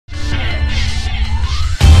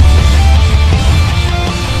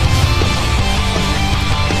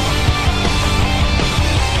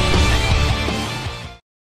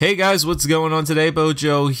Hey guys, what's going on today?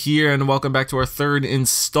 BOJoeKO here, and welcome back to our third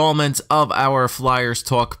installment of our Flyers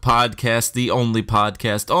Talk podcast, the only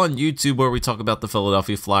podcast on YouTube where we talk about the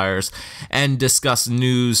Philadelphia Flyers and discuss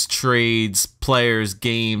news, trades, players,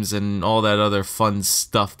 games, and all that other fun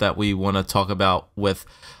stuff that we want to talk about with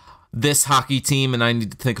this hockey team. And I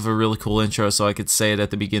need to think of a really cool intro so I could say it at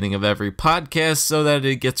the beginning of every podcast so that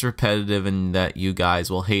it gets repetitive and that you guys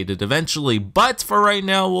will hate it eventually. But for right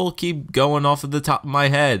now, we'll keep going off of the top of my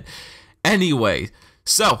head. Anyway,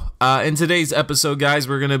 so in today's episode, guys,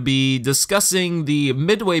 we're going to be discussing the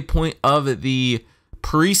midway point of the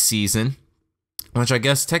preseason, which I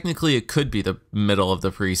guess technically it could be the middle of the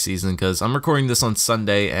preseason because I'm recording this on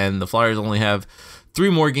Sunday and the Flyers only have 3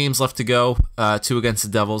 more games left to go, 2 against the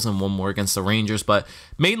Devils and 1 more against the Rangers. But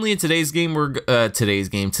mainly in today's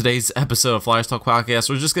episode of Flyers Talk Podcast,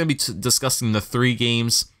 we're just going to be discussing the 3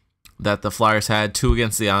 games that the Flyers had, 2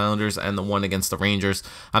 against the Islanders and the 1 against the Rangers.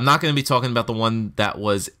 I'm not going to be talking about the one that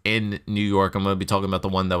was in New York. I'm going to be talking about the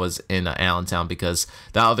one that was in Allentown because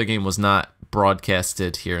that other game was not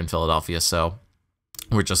broadcasted here in Philadelphia. So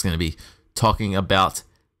we're just going to be talking about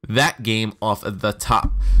that game off of the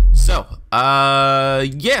top. So,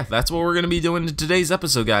 yeah, that's what we're going to be doing in today's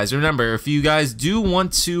episode, guys. Remember, if you guys do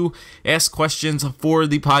want to ask questions for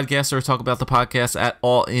the podcast or talk about the podcast at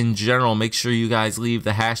all in general, make sure you guys leave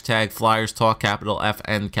the hashtag Flyers Talk, capital F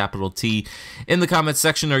and capital T, in the comments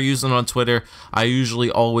section or use it on Twitter. I usually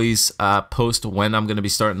always post when I'm going to be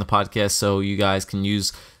starting the podcast, so you guys can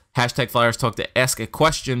use hashtag Flyers Talk to ask a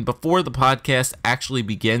question before the podcast actually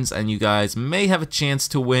begins, and you guys may have a chance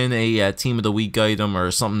to win a Team of the Week item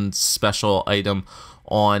or something special item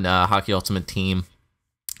on Hockey Ultimate Team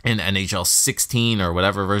in NHL 16 or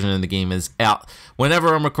whatever version of the game is out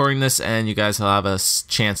whenever I'm recording this, and you guys will have a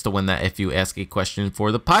chance to win that if you ask a question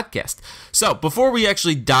for the podcast. So before we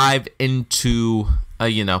actually dive into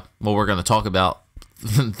what we're going to talk about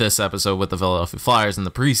this episode with the Philadelphia Flyers and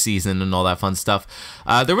the preseason and all that fun stuff,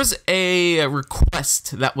 there was a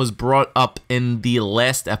request that was brought up in the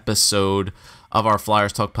last episode of our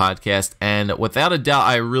Flyers Talk podcast, and without a doubt,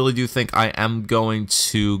 I really do think I am going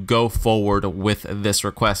to go forward with this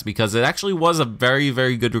request because it actually was a very,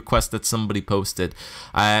 very good request that somebody posted.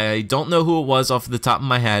 I don't know who it was off the top of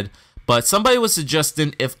my head, but somebody was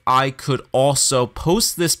suggesting if I could also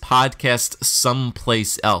post this podcast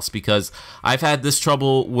someplace else because I've had this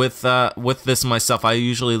trouble with this myself. I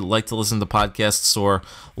usually like to listen to podcasts or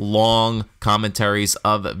long commentaries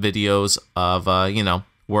of videos of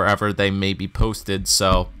wherever they may be posted.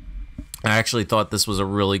 So I actually thought this was a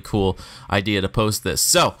really cool idea to post this.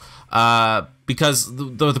 So because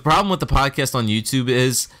the problem with the podcast on YouTube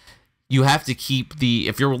is you have to keep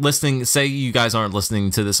if you're listening, say you guys aren't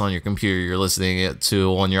listening to this on your computer, you're listening it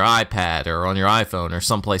to on your iPad or on your iPhone or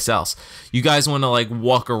someplace else. You guys want to like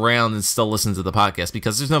walk around and still listen to the podcast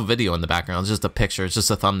because there's no video in the background. It's just a picture. It's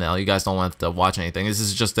just a thumbnail. You guys don't want to watch anything. This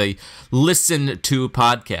is just a listen to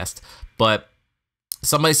podcast. But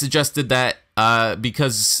somebody suggested that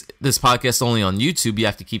because this podcast is only on YouTube, you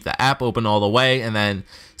have to keep the app open all the way, and then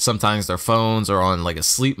sometimes their phones are on like a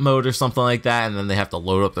sleep mode or something like that, and then they have to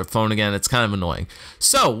load up their phone again. It's kind of annoying.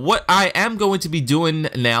 So what I am going to be doing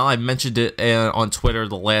now, I mentioned it on Twitter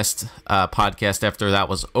the last podcast after that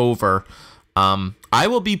was over. I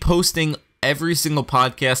will be posting every single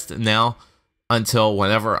podcast now until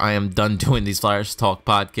whenever I am done doing these Flyers Talk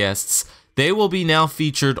podcasts. They will be now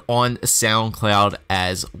featured on SoundCloud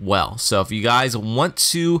as well. So if you guys want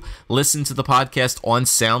to listen to the podcast on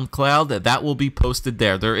SoundCloud, that will be posted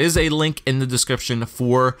there. There is a link in the description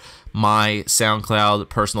for my SoundCloud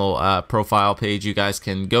personal profile page. You guys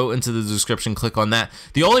can go into the description, click on that.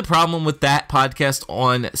 The only problem with that podcast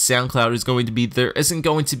on SoundCloud is going to be there isn't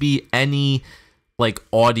going to be any like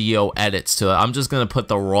audio edits to it. I'm just going to put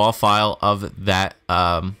the raw file of that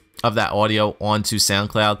audio onto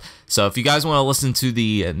SoundCloud. So if you guys want to listen to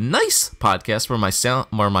the nice podcast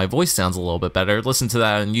where my voice sounds a little bit better, listen to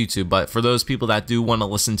that on YouTube. But for those people that do want to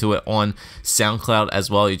listen to it on SoundCloud as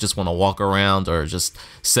well, you just want to walk around or just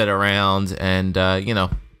sit around and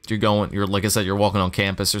you're like I said, you're walking on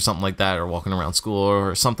campus or something like that, or walking around school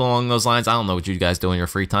or something along those lines. I don't know what you guys do in your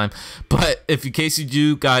free time, but if in case you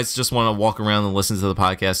do guys just want to walk around and listen to the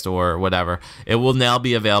podcast or whatever, it will now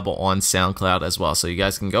be available on SoundCloud as well. So you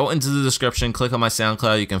guys can go into the description, click on my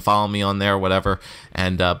SoundCloud, you can follow me on there or whatever,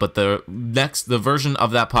 and but the version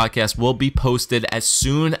of that podcast will be posted as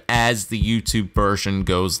soon as the YouTube version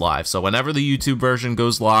goes live. So whenever the YouTube version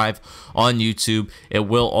goes live on YouTube, it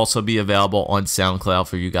will also be available on SoundCloud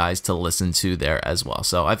for you guys to listen to there as well.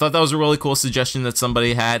 So I thought that was a really cool suggestion that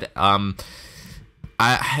somebody had.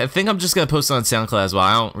 I think I'm just going to post it on SoundCloud as well.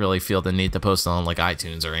 I don't really feel the need to post it on like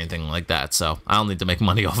iTunes or anything like that, so I don't need to make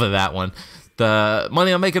money off of that one. The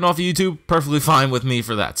money I'm making off of YouTube, perfectly fine with me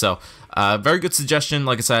for that. So, very good suggestion.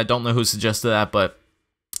 Like I said, I don't know who suggested that, but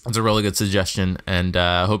it's a really good suggestion, and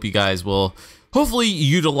I hope you guys will hopefully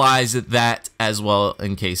utilize that as well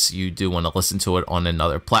in case you do want to listen to it on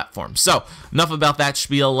another platform. So, enough about that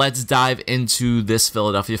spiel. Let's dive into this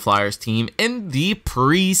Philadelphia Flyers team in the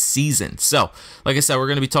preseason. So, like I said, we're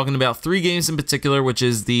going to be talking about 3 games in particular, which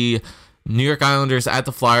is the New York Islanders at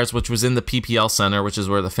the Flyers, which was in the PPL Center, which is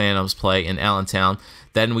where the Phantoms play in Allentown.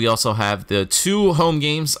 Then we also have the 2 home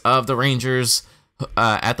games of the Rangers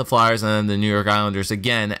at the Flyers, and then the New York Islanders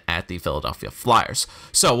again at the Philadelphia Flyers.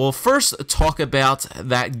 So we'll first talk about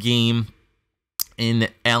that game in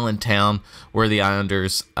Allentown where the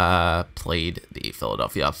Islanders played the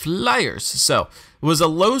Philadelphia Flyers. So it was a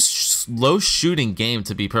low shooting game,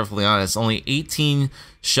 to be perfectly honest. Only 18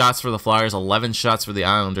 shots for the Flyers, 11 shots for the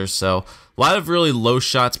Islanders. So a lot of really low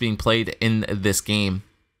shots being played in this game.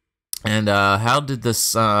 And how did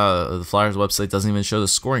this, the Flyers website doesn't even show the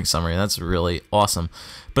scoring summary. That's really awesome.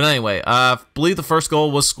 But anyway, I believe the first goal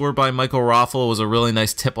was scored by Michael Raffl. It was a really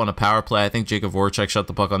nice tip on a power play. I think Jacob Voracek shot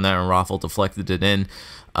the puck on that, and Raffl deflected it in.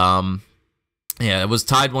 Yeah, it was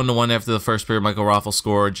tied 1-1 after the first period. Michael Raffl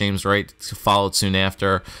scored. James Wright followed soon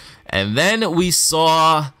after. And then we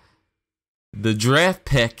saw the draft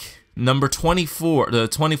pick, number 24, the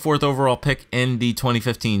 24th overall pick in the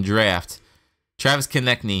 2015 draft, Travis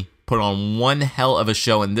Konecny, put on one hell of a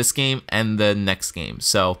show in this game and the next game.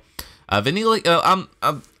 So, like I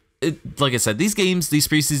said, these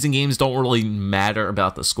preseason games don't really matter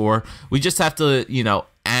about the score. We just have to,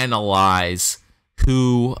 analyze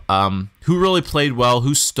who really played well,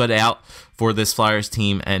 who stood out for this Flyers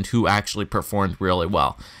team, and who actually performed really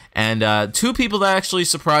well. And 2 people that actually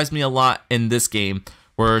surprised me a lot in this game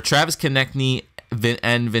were Travis Konecny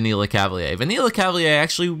and Vinny Lecavalier. Vinny Lecavalier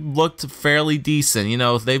actually looked fairly decent.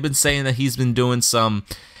 They've been saying that he's been doing some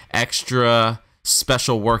extra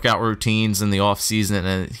special workout routines in the offseason,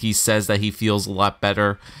 and he says that he feels a lot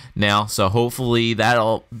better now. So hopefully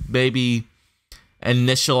that'll maybe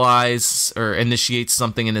initiate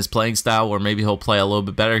something in his playing style where maybe he'll play a little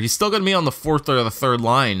bit better. He's still going to be on the 4th or the 3rd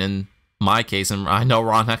line in my case, and I know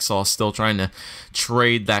Ron Hextall is still trying to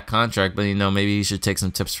trade that contract, but maybe he should take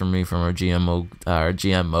some tips from me from our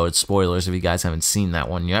GM mode spoilers if you guys haven't seen that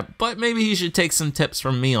one yet. But maybe he should take some tips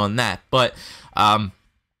from me on that. But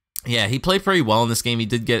yeah, he played pretty well in this game. He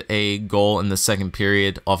did get a goal in the second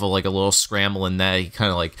period off of like a little scramble in that. He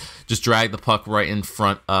kind of like just dragged the puck right in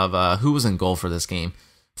front of who was in goal for this game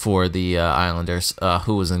for the Islanders.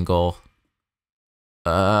 Who was in goal?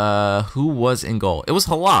 Who was in goal? It was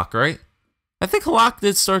Halak, right? I think Halak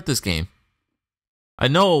did start this game. I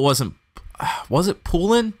know it wasn't. Was it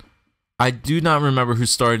Poulin? I do not remember who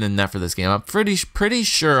started in net for this game. I'm pretty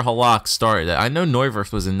sure Halak started it. I know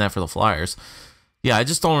Neuwirth was in net for the Flyers. Yeah, I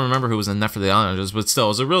just don't remember who was in net for the Islanders, but still, it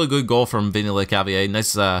was a really good goal from Vinny Lecavalier.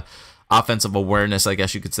 Nice offensive awareness, I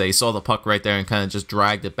guess you could say. He saw the puck right there and kind of just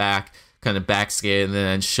dragged it back, kind of backskated, and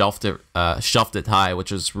then shelved it high,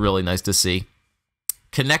 which was really nice to see.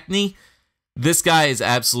 Konecny, this guy is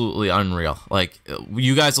absolutely unreal. Like,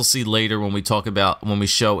 you guys will see later when we talk about when we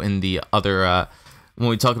talk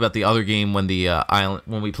about the other game when we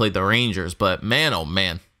played the Rangers. But man, oh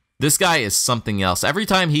man, this guy is something else. Every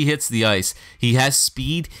time he hits the ice, he has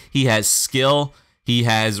speed, he has skill, he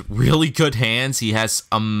has really good hands. He has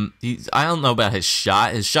I don't know about his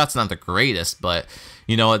shot. His shot's not the greatest, but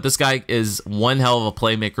you know what? This guy is one hell of a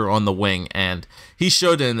playmaker on the wing, and he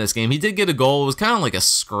showed it in this game. He did get a goal. It was kind of like a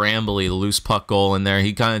scrambly, loose puck goal in there.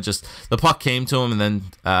 He kind of just, the puck came to him and then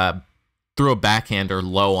threw a backhander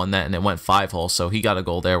low on that, and it went 5-hole. So he got a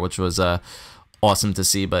goal there, which was awesome to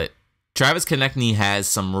see. But Travis Konecny has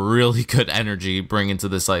some really good energy bringing to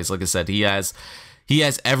this ice. Like I said, he has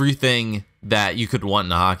everything that you could want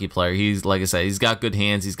in a hockey player. He's, like I said, he's got good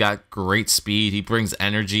hands. He's got great speed. He brings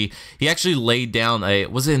energy. He actually laid down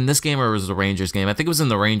was it in this game or was it the Rangers game? I think it was in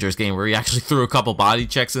the Rangers game where he actually threw a couple body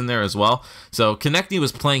checks in there as well. So Konecny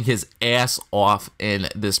was playing his ass off in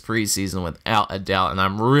this preseason without a doubt, and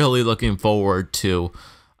I'm really looking forward to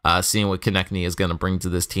seeing what Konecny is going to bring to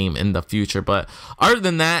this team in the future. But other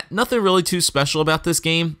than that, nothing really too special about this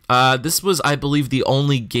game. This was, I believe, the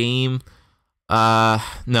only game.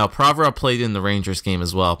 No, Provorov played in the Rangers game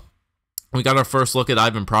as well. We got our first look at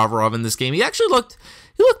Ivan Provorov in this game. He actually looked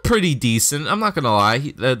pretty decent. I'm not gonna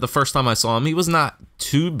lie. The first time I saw him, he was not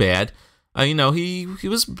too bad. He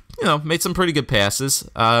was, made some pretty good passes.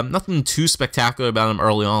 Nothing too spectacular about him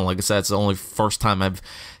early on. Like I said, it's the only first time I've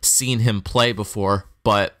seen him play before.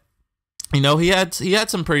 But he had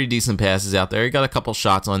some pretty decent passes out there. He got a couple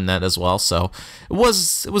shots on net as well, so it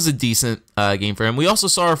was a decent game for him. We also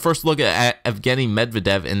saw our first look at Evgeny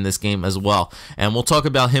Medvedev in this game as well, and we'll talk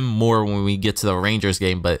about him more when we get to the Rangers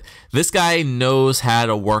game. But this guy knows how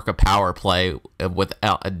to work a power play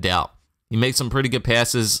without a doubt. He makes some pretty good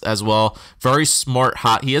passes as well. Very smart.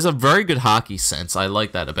 He has a very good hockey sense. I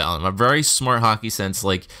like that about him. A very smart hockey sense.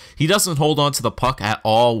 Like, he doesn't hold on to the puck at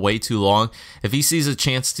all way too long. If he sees a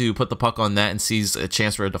chance to put the puck on net and sees a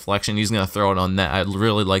chance for a deflection, he's going to throw it on net. I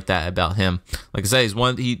really like that about him. Like I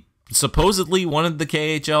said, he's supposedly one of the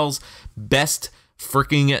KHL's best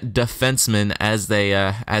freaking defensemen, as they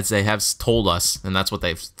have told us, and that's what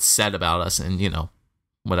they've said about us, and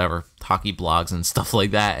whatever hockey blogs and stuff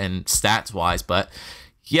like that, and stats wise. But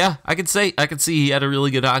yeah, I could see he had a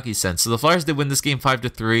really good hockey sense. So the Flyers did win this game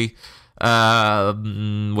 5-3.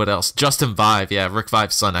 What else? Justin Vive, yeah, Rick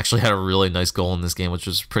Vive's son actually had a really nice goal in this game, which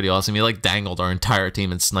was pretty awesome. He dangled our entire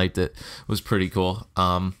team and sniped it. It was pretty cool.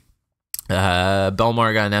 Belmar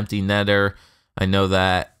got an empty netter. I know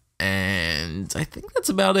that, and I think that's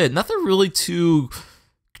about it. Nothing really too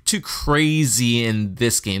crazy in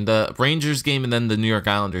this game. The Rangers game and then the New York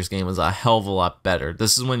Islanders game was a hell of a lot better.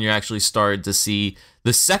 This is when you actually started to see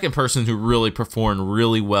the second person who really performed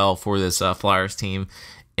really well for this Flyers team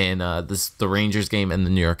in the Rangers game and the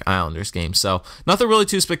New York Islanders game. So nothing really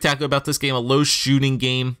too spectacular about this game. A low shooting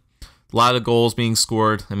game. A lot of goals being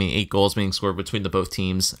scored. 8 goals being scored between the both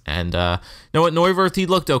teams. And you know what? Neuwirth, he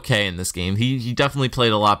looked okay in this game. He definitely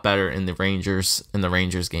played a lot better in the Rangers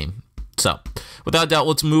game. So, without doubt,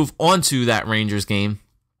 let's move on to that Rangers game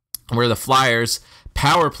where the Flyers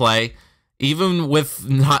power play, even with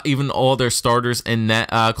not even all their starters in net.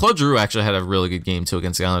 Claude Giroux actually had a really good game too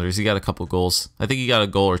against the Islanders. He got a couple goals. I think he got a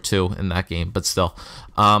goal or two in that game, but still.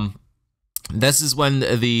 This is when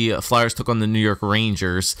the Flyers took on the New York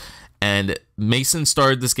Rangers, and Mason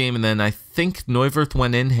started this game, and then I think Neuwirth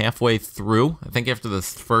went in halfway through. I think after the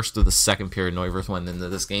first or the second period, Neuwirth went into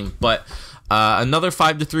this game. But another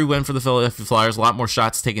 5-3 win for the Philadelphia Flyers. A lot more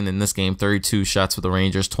shots taken in this game. 32 shots for the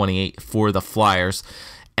Rangers, 28 for the Flyers.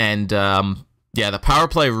 And yeah, the power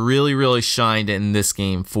play really, really shined in this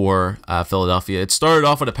game for Philadelphia. It started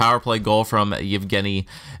off with a power play goal from Evgeny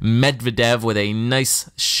Medvedev with a nice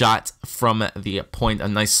shot from the point, a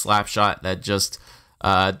nice slap shot that just...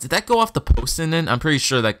 did that go off the post and in? I'm pretty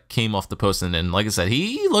sure that came off the post and in. Like I said,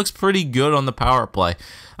 he looks pretty good on the power play.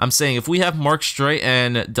 I'm saying if we have Mark Streit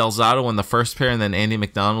and Delzato on the first pair and then Andy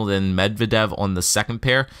McDonald and Medvedev on the second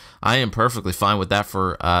pair, I am perfectly fine with that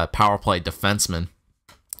for power play defenseman.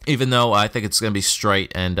 Even though I think it's going to be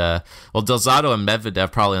Streit and, Delzato and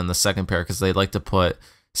Medvedev probably on the second pair because they like to put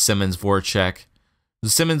Simmons, Voracek,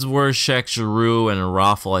 Giroux, and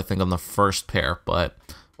Raffle, I think, on the first pair,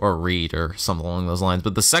 or Reed or something along those lines.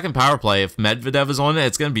 But the second power play, if Medvedev is on it,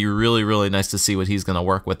 it's going to be really, really nice to see what he's going to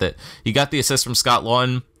work with it. He got the assist from Scott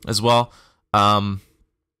Laughton as well. Laughton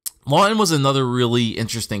was another really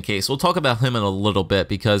interesting case. We'll talk about him in a little bit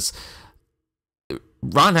because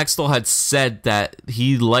Ron Hextall had said that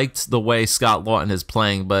he liked the way Scott Laughton is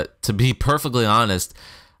playing, but to be perfectly honest,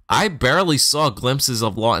 I barely saw glimpses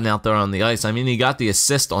of Laughton out there on the ice. He got the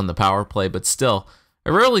assist on the power play, but still, I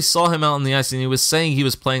rarely saw him out on the ice, and he was saying he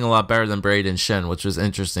was playing a lot better than Braden Shen, which was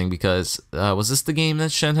interesting because was this the game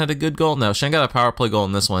that Shen had a good goal? No, Shen got a power play goal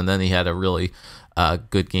in this one, and then he had a really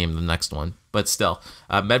good game the next one. But still,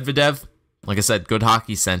 Medvedev, like I said, good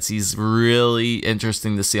hockey sense. He's really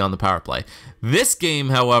interesting to see on the power play. This game,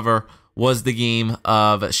 however, was the game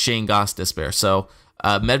of Shane Goss despair. So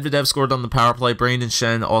Medvedev scored on the power play. Brandon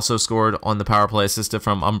Shen also scored on the power play, assisted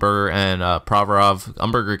from Umberger and Provorov.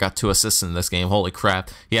 Umberger got 2 assists in this game. Holy crap.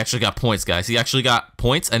 He actually got points, guys. He actually got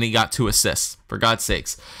points, and he got 2 assists, for God's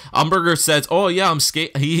sakes. Umberger says, oh, yeah,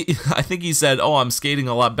 I think he said, oh, I'm skating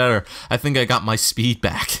a lot better. I think I got my speed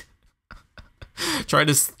back. Try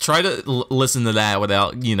to listen to that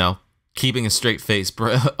without, keeping a straight face.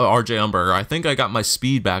 RJ Umberger, I think I got my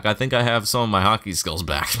speed back. I think I have some of my hockey skills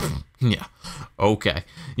back. Yeah. Okay.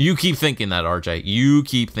 You keep thinking that, RJ. You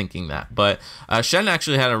keep thinking that. But Shen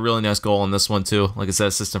actually had a really nice goal in this one, too. Like I said,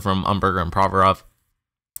 assistant from Umberger and Provorov.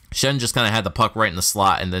 Shen just kind of had the puck right in the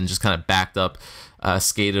slot and then just kind of backed up,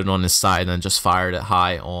 skated on his side, and then just fired it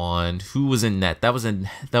high on who was in net. That was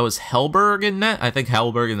Hellberg in net. I think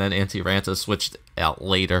Hellberg, and then Antti Ranta switched out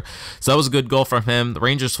later. So that was a good goal from him. The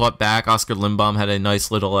Rangers swept back. Oscar Lindblom had a nice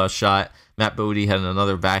little shot. Matt Bodie had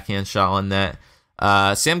another backhand shot on net.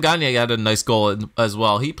 Sam Gagner got a nice goal as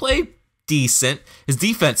well. He played decent. His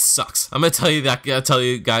defense sucks. I'm gonna tell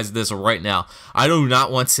you guys this right now. I do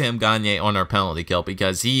not want Sam Gagner on our penalty kill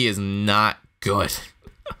because he is not good.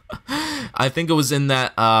 I think it was in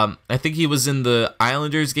that. I think he was in the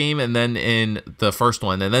Islanders game, and then in the first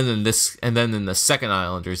one, and then in this, and then in the second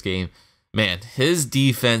Islanders game. Man, his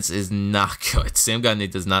defense is not good. Sam Gagner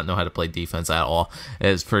does not know how to play defense at all. It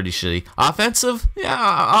is pretty shitty. Offensive,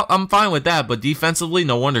 yeah, I'm fine with that. But defensively,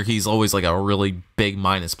 no wonder he's always like a really big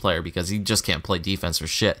minus player because he just can't play defense for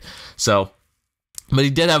shit. So, but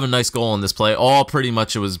he did have a nice goal in this play. All pretty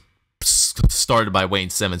much it was started by Wayne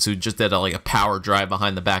Simmonds, who just did a power drive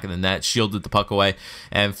behind the back of the net, shielded the puck away,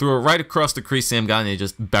 and threw it right across the crease. Sam Gagner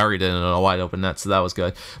just buried it in a wide open net, so that was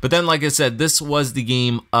good. But then, like I said, this was the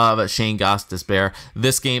game of Shane Gostisbehere.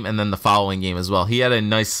 This game and then the following game as well. He had a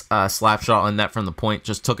nice slap shot on net from the point,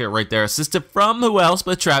 just took it right there, assisted from who else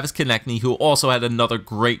but Travis Konechny, who also had another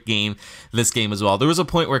great game this game as well. There was a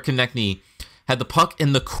point where Konechny had the puck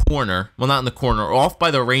in the corner, well, not in the corner, off by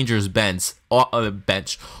the Rangers bench,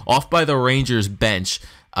 off by the Rangers bench,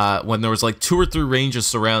 when there was like 2 or 3 Rangers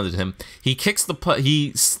surrounded him. He kicks the puck,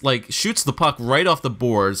 he shoots the puck right off the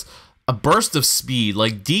boards, a burst of speed,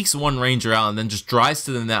 dekes one Ranger out, and then just drives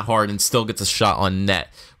to the net hard and still gets a shot on net,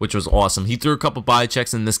 which was awesome. He threw a couple body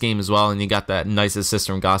checks in this game as well, and he got that nice assist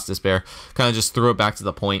from Gostisbehere. Kind of just threw it back to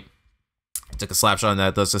the point. Took a slap shot on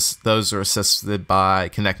that. Those are assisted by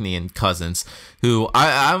Konechny and Cousins, who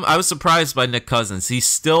I was surprised by Nick Cousins. He's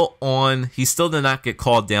still on. He still did not get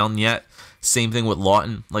called down yet. Same thing with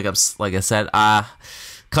Lawton. Like I said,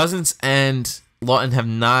 Cousins and Lawton have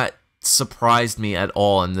not surprised me at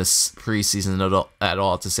all in this preseason at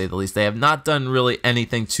all, to say the least. They have not done really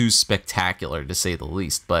anything too spectacular, to say the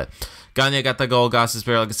least. But Gagner got the goal.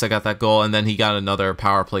 Gostisbehere, like I said, got that goal, and then he got another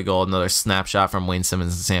power play goal, another snapshot from Wayne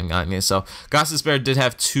Simmonds and Sam Gagner. So Gostisbehere did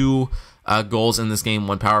have 2 goals in this game,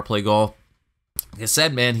 1 power play goal. Like I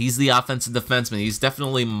said, man, he's the offensive defenseman. He's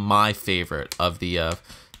definitely my favorite of the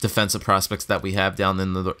defensive prospects that we have down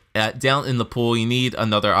in the pool. You need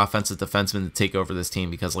another offensive defenseman to take over this team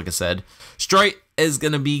because, like I said, Streit is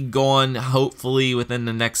going to be gone hopefully within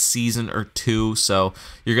the next season or 2, so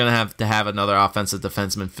you're going to have another offensive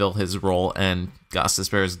defenseman fill his role, and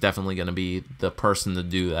Gostisbehere is definitely going to be the person to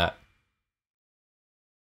do that.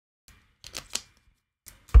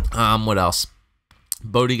 What else?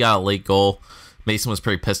 Bodie got a late goal. Mason was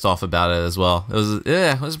pretty pissed off about it as well. It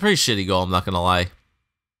was a pretty shitty goal, I'm not going to lie.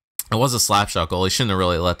 It was a slapshot goal. He shouldn't have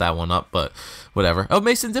really let that one up, but whatever. Oh,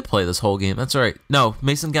 Mason did play this whole game. That's right. No,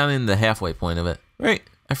 Mason got in the halfway point of it. Right.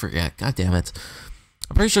 I forget. God damn it.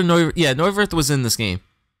 I'm pretty sure Neuwirth was in this game.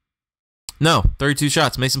 No, 32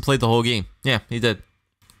 shots. Mason played the whole game. Yeah, he did.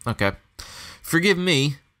 Okay. Forgive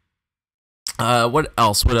me. What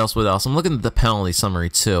else? I'm looking at the penalty summary,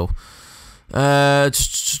 too.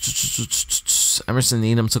 Emerson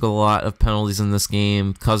Needham took a lot of penalties in this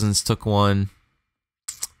game. Cousins took one.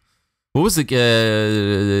 What was the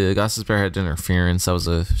Gostisbehere had interference? That was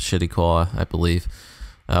a shitty call, I believe.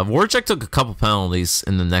 Voracek took a couple penalties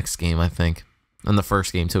in the next game, I think. In the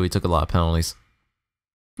first game, too, he took a lot of penalties.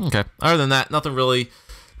 Okay. Other than that,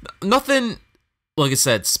 nothing, like I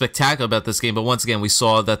said, spectacular about this game. But once again, we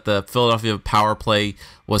saw that the Philadelphia power play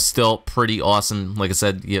was still pretty awesome. Like I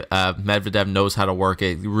said, Medvedev knows how to work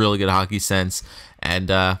it. Really good hockey sense. And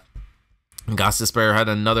Gostisbehere had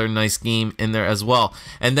another nice game in there as well.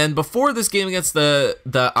 And then before this game against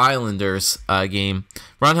the Islanders game,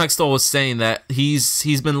 Ron Hextall was saying that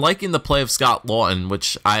he's been liking the play of Scott Lawton,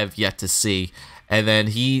 which I have yet to see. And then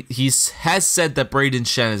he has said that Braden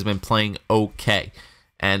Shen has been playing okay.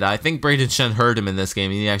 And I think Braden Shen heard him in this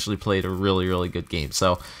game, and he actually played a really, really good game.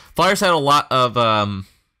 So Flyers had a lot of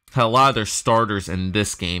their starters in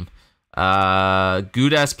this game.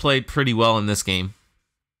 Gudas played pretty well in this game.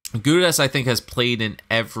 Gudas, I think, has played in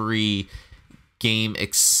every game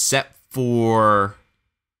except for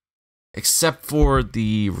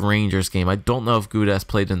the Rangers game. I don't know if Gudas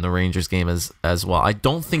played in the Rangers game as well. I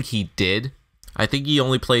don't think he did. I think he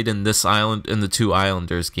only played in the 2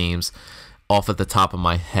 Islanders games off at the top of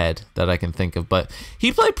my head that I can think of. But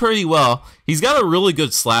he played pretty well. He's got a really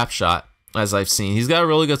good slap shot, as I've seen. He's got a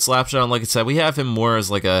really good slap shot, and like I said, we have him more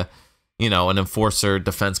as like an enforcer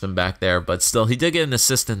defenseman back there, but still, he did get an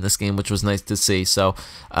assist in this game, which was nice to see. So,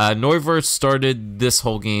 Neuwirth started this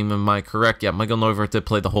whole game, am I correct? Yeah, Michael Neuwirth did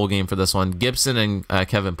play the whole game for this one. Gibson and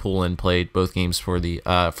Kevin Poulin played both games for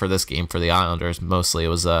this game for the Islanders. Mostly, it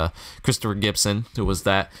was Christopher Gibson, who was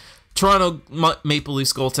that Toronto Maple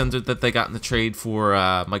Leafs goaltender that they got in the trade for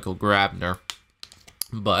Michael Grabner.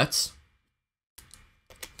 But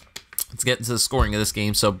let's get into the scoring of this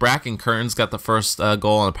game. So Bracken Kearns got the first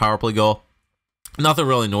goal on a power play goal. Nothing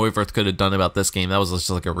really Neuwirth could have done about this game. That was just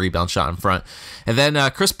like a rebound shot in front. And then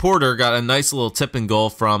Chris Porter got a nice little tip and goal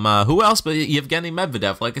from who else but Yevgeny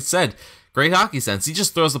Medvedev. Like I said, great hockey sense. He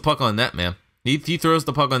just throws the puck on net, man. He throws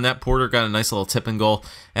the puck on net. Porter got a nice little tip and goal.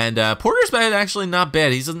 And Porter's bad, actually not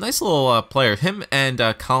bad. He's a nice little player. Him and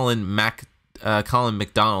Colin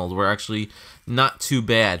McDonald were actually not too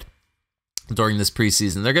bad during this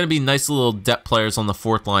preseason. They're going to be nice little depth players on the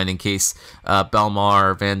fourth line in case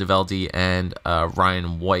Belmar, Van de Velde, and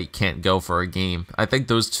Ryan White can't go for a game. I think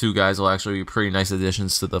those two guys will actually be pretty nice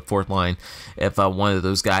additions to the fourth line if one of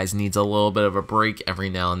those guys needs a little bit of a break every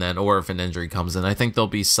now and then, or if an injury comes in. I think they'll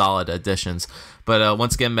be solid additions. But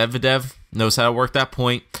once again, Medvedev knows how to work that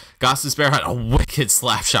point. Gostisbehere had a wicked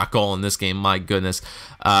slap shot goal in this game. My goodness.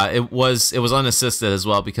 It was unassisted as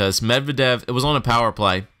well because Medvedev, it was on a power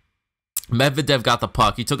play. Medvedev got the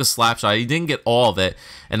puck. He took a slap shot. He didn't get all of it,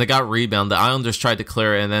 and it got rebounded. The Islanders tried to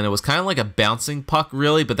clear it, and then it was kind of like a bouncing puck,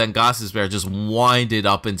 really, but then Gostisbehere just winded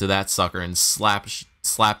up into that sucker and slapped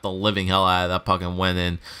the living hell out of that puck and went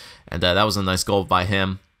in, and that was a nice goal by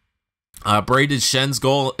him. Braden Shen's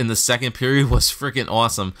goal in the second period was freaking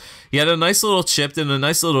awesome. He had a nice little chip and a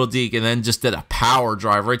nice little deke, and then just did a power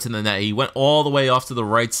drive right to the net. He went all the way off to the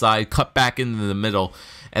right side, cut back into the middle,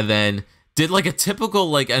 and then did like a typical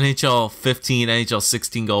like NHL 15, NHL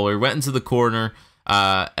 16 goal where he went into the corner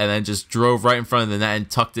and then just drove right in front of the net and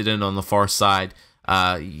tucked it in on the far side.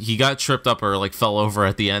 He got tripped up or like fell over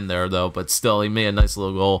at the end there though, but still he made a nice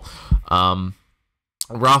little goal.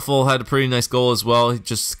 Raffel had a pretty nice goal as well. He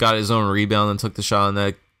just got his own rebound and took the shot on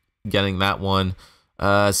that, getting that one.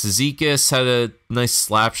 Cizikas had a nice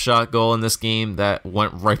slap shot goal in this game that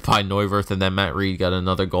went right by Neuwirth, and then Matt Reed got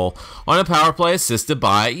another goal on a power play assisted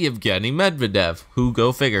by Yevgeny Medvedev, who,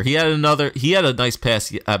 go figure. He had a nice pass,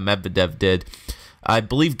 Medvedev did. I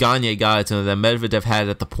believe Gagne got it to him, then Medvedev had it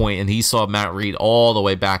at the point, and he saw Matt Reed all the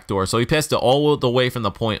way back door. So he passed it all the way from the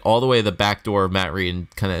point, all the way to the back door of Matt Reed, and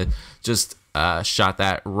kind of just shot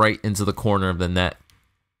that right into the corner of the net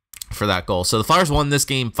for that goal. So the Flyers won this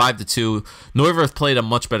game 5-2. Neuwirth played a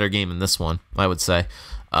much better game in this one, I would say.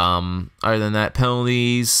 Other than that,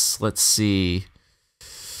 penalties, let's see.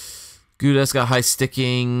 Gudas got high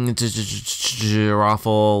sticking.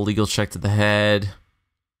 Raffle, legal check to the head.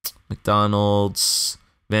 McDonald's,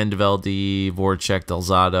 Van de Velde, Voracek,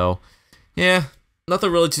 Delzato. Yeah,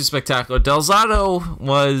 nothing really too spectacular. Delzato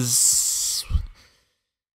was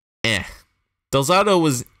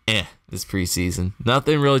this preseason.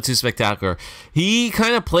 Nothing really too spectacular. He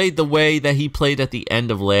kind of played the way that he played at the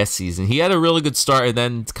end of last season. He had a really good start and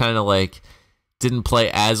then kind of like didn't play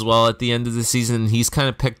as well at the end of the season. He's kind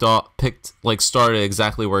of started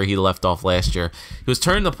exactly where he left off last year. He was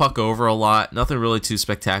turning the puck over a lot. Nothing really too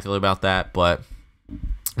spectacular about that, but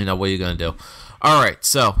you know, what are you going to do? All right,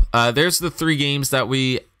 so there's the three games that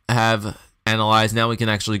we have analyzed. Now we can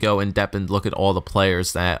actually go in depth and look at all the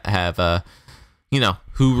players that have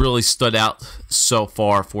who really stood out so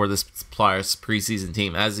far for this Flyers preseason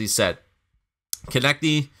team. As he said,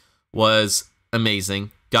 Konechny was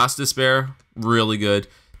amazing. Gostisbehere, really good.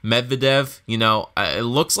 Medvedev, it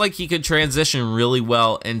looks like he could transition really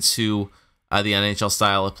well into the NHL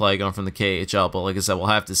style of play going from the KHL. But like I said, we'll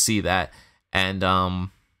have to see that. And,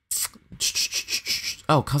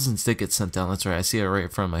 Cousins did get sent down. That's right. I see it right in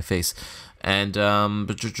front of my face. And, other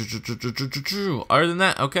than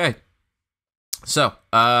that, okay. So,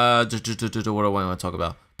 what do I want to talk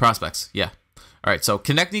about? Prospects, yeah. All right, so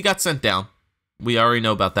Konechny got sent down. We already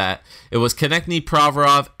know about that. It was Konechny,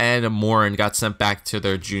 Provorov, and Morin got sent back to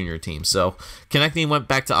their junior team. So, Konechny went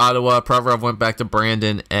back to Ottawa, Provorov went back to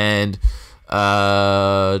Brandon, and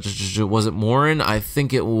was it Morin? I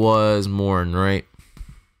think it was Morin, right?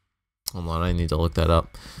 Hold on, I need to look that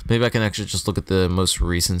up. Maybe I can actually just look at the most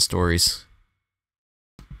recent stories.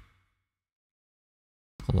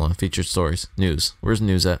 Hold on, featured stories. News. Where's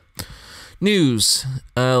news at? News.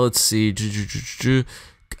 Let's see.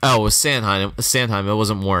 Oh, it was Sandheim. It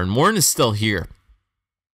wasn't Morin. Morin is still here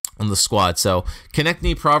on the squad. So,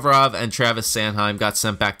 Konechny, Provorov, and Travis Sandheim got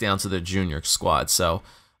sent back down to the junior squad. So,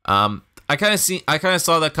 I kind of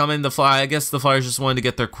saw that coming. I guess the Flyers just wanted to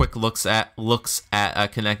get their quick looks at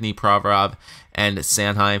Konechny, Provorov, and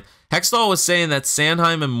Sandheim. Hextall was saying that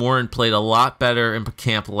Sandheim and Morin played a lot better in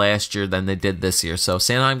camp last year than they did this year. So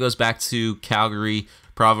Sandheim goes back to Calgary,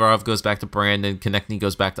 Provorov goes back to Brandon, Konechny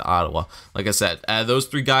goes back to Ottawa. Like I said, those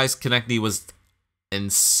three guys, Konechny was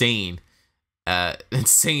insane.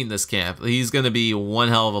 Insane this camp. He's going to be one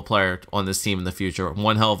hell of a player on this team in the future,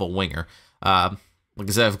 one hell of a winger. Like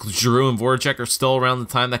I said, if Giroux and Voracek are still around the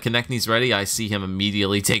time that Konechny's ready, I see him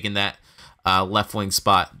immediately taking that left wing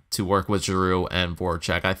spot to work with Giroux and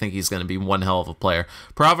Voracek. I think he's going to be one hell of a player.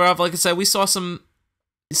 Provorov, like I said, we saw some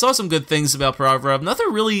good things about Provorov.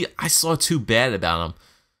 Nothing really I saw too bad about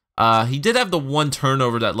him. He did have the one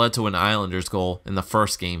turnover that led to an Islanders goal in the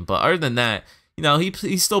first game, but other than that,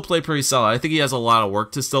 he still played pretty solid. I think he has a lot of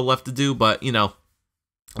work to still left to do, but a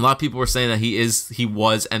lot of people were saying that he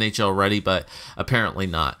was NHL ready, but apparently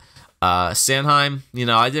not. Sanheim,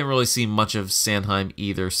 I didn't really see much of Sanheim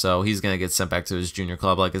either, so he's going to get sent back to his junior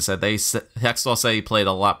club. Like I said, Hextall said he played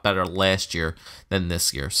a lot better last year than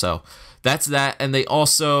this year, so that's that. And they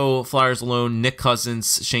also, Flyers loan Nick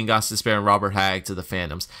Cousins, Shane Gostisbehere, and Robert Hagg to the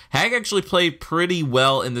Phantoms. Hagg actually played pretty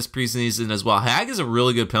well in this preseason as well. Hagg is a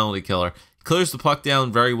really good penalty killer. Clears the puck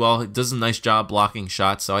down very well. He does a nice job blocking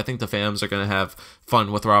shots. So I think the Phantoms are going to have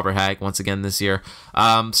fun with Robert Hagg once again this year.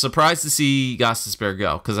 Surprised to see Gostisbehere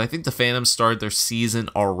go because I think the Phantoms started their season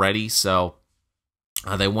already. So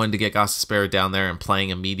they wanted to get Gostisbehere down there and playing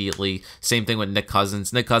immediately. Same thing with Nick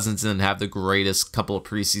Cousins. Nick Cousins didn't have the greatest couple of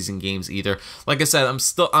preseason games either. Like I said,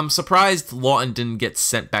 I'm surprised Lawton didn't get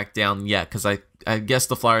sent back down yet because I guess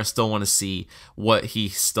the Flyers still want to see what he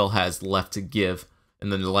still has left to give in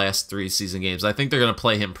the last 3 season games. I think they're going to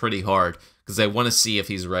play him pretty hard because they want to see if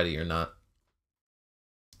he's ready or not.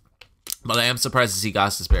 But I am surprised to see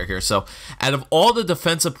Gostisbehere here. So out of all the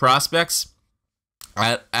defensive prospects,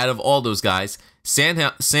 out of all those guys,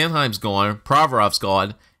 Sanheim's gone, Provorov's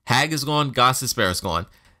gone, Hagg is gone, Gostisbehere's gone.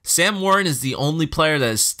 Sam Warren is the only player that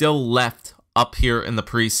is still left up here in the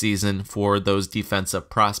preseason for those defensive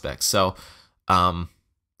prospects. So,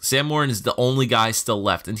 Sam Warren is the only guy still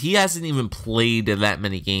left, and he hasn't even played in that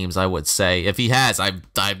many games, I would say. If he has, I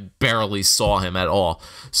barely saw him at all.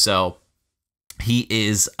 So he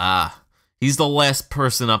is he's the last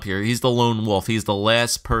person up here. He's the lone wolf. He's the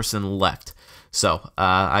last person left. So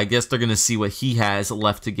I guess they're going to see what he has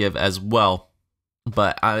left to give as well.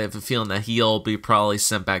 But I have a feeling that he'll be probably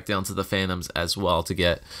sent back down to the Phantoms as well to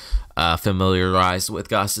get familiarized with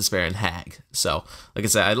Gostisbehere and Hagg. So, like I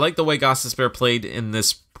said, I like the way Gostisbehere played in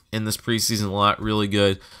this preseason a lot, really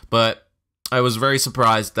good. But I was very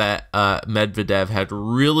surprised that Medvedev had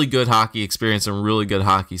really good hockey experience and really good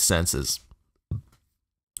hockey senses.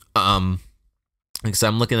 Like I said,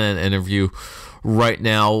 I'm looking at an interview right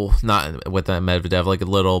now, not with that Medvedev, like a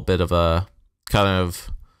little bit of a kind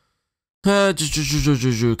of like an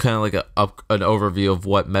overview of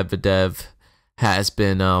what Medvedev has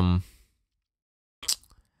been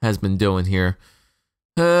doing here.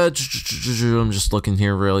 I'm just looking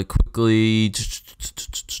here really quickly.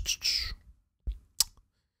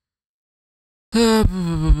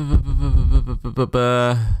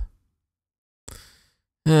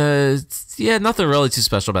 Yeah, nothing really too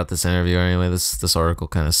special about this interview. Anyway, this article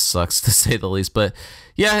kind of sucks to say the least. But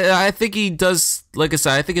yeah, I think he does. Like I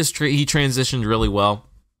said, I think he transitioned really well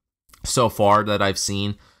so far that I've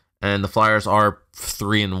seen, and the Flyers are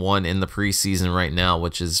 3-1 in the preseason right now,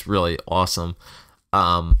 which is really awesome.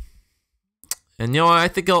 And I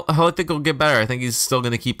think he'll get better. I think he's still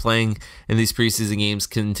going to keep playing in these preseason games,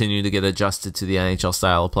 continue to get adjusted to the NHL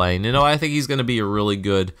style of play. And I think he's going to be a really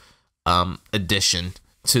good addition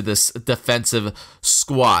to this defensive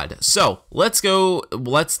squad. So let's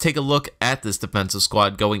take a look at this defensive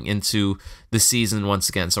squad going into the season once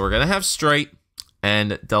again. So we're going to have Streit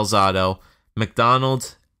and Delzato,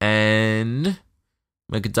 McDonald and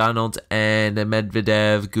Medvedev,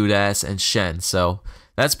 Gudas, and Shen. So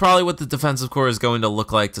that's probably what the defensive core is going to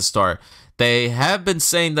look like to start. They have been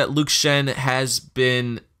saying that Luke Shen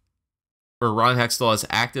Ron Hextall is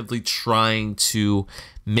actively trying to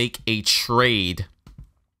make a trade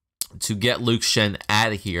to get Luke Shen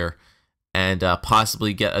out of here and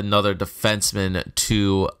possibly get another defenseman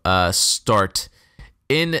to start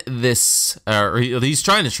in this. He's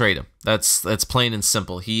trying to trade him. That's plain and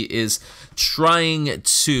simple. He is trying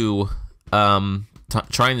to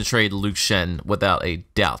trade Luke Shen without a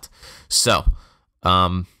doubt. So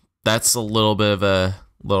that's a little bit of a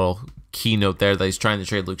little keynote there that he's trying to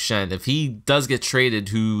trade Luke Shen. If he does get traded,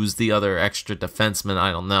 who's the other extra defenseman?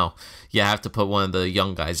 I don't know. You have to put one of the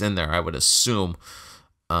young guys in there, I would assume.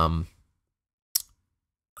 What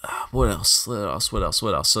else?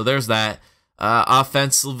 So there's that.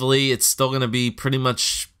 Offensively, it's still going to be pretty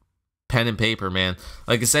much pen and paper, man.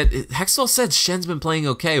 Like I said, Hextall said Shen's been playing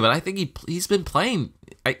okay, but I think he's been playing.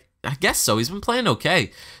 I guess so. He's been playing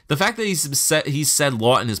okay. The fact that he said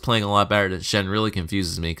Lawton is playing a lot better than Shen really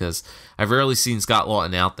confuses me because I've rarely seen Scott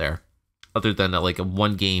Lawton out there, other than like a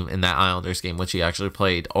one game in that Islanders game, which he actually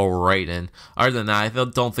played all right in. Other than that, I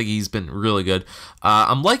don't think he's been really good.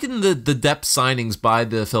 I'm liking the depth signings by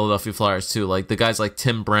the Philadelphia Flyers too, like the guys like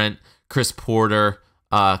Tim Brent, Chris Porter,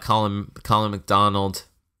 Colin McDonald,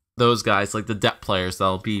 those guys, like the depth players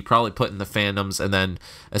that'll be probably put in the Phantoms and then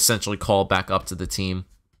essentially called back up to the team,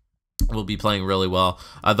 will be playing really well.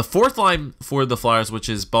 The fourth line for the Flyers, which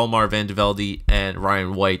is Belmar Van de Velde and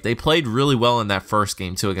Ryan White, they played really well in that first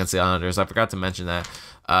game too against the Islanders. I forgot to mention that.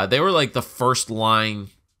 They were like the first line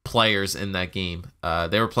players in that game.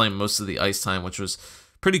 They were playing most of the ice time, which was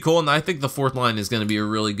pretty cool, and I think the fourth line is going to be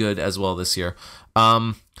really good as well this year.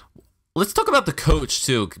 Let's talk about the coach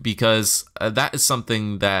too, because that is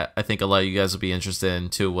something that I think a lot of you guys will be interested in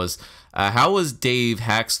too, was how was Dave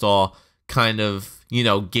Hackstall kind of,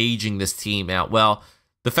 gauging this team out? Well,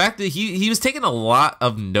 the fact that he was taking a lot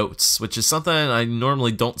of notes, which is something I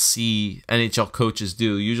normally don't see NHL coaches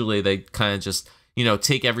do. Usually they kind of just,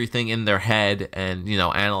 take everything in their head and,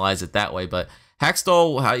 analyze it that way. But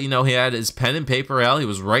Hackstall, he had his pen and paper out. He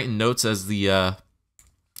was writing notes as the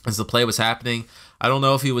play was happening. I don't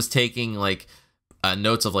know if he was taking like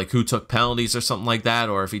notes of like who took penalties or something like that,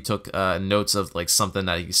 or if he took notes of like something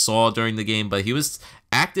that he saw during the game, but he was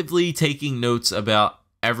actively taking notes about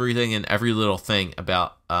everything and every little thing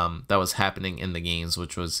about that was happening in the games,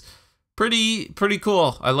 which was pretty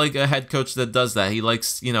cool. I like a head coach that does that. He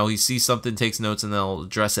likes, he sees something, takes notes, and they'll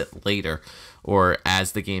address it later or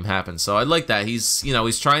as the game happens. So I like that. He's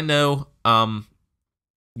trying to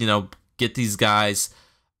get these guys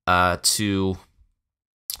to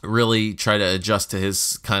really try to adjust to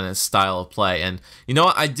his kind of style of play. And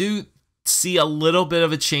I do see a little bit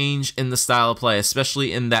of a change in the style of play,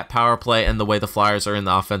 especially in that power play and the way the Flyers are in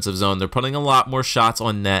the offensive zone. They're putting a lot more shots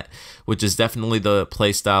on net, which is definitely the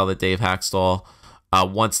play style that Dave Hackstall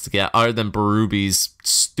wants to get, other than Berube's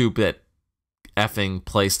stupid effing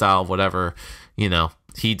play style, whatever,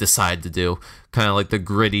 he decided to do. Kind of like the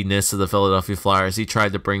grittiness of the Philadelphia Flyers. He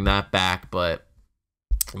tried to bring that back, but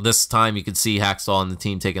this time you could see Hackstall and the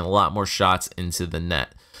team taking a lot more shots into the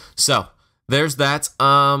net. So there's that.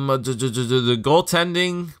 The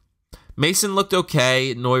goaltending, Mason looked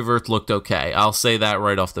okay. Neuwirth looked okay. I'll say that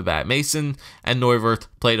right off the bat. Mason and Neuwirth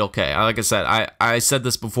played okay. Like I said, I said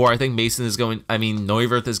this before. I think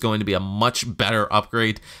Neuwirth is going to be a much better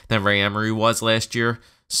upgrade than Ray Emery was last year.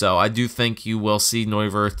 So I do think you will see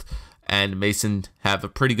Neuwirth and Mason have a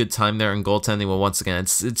pretty good time there in goaltending. Well, once again,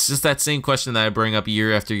 it's just that same question that I bring up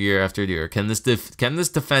year after year after year. Can this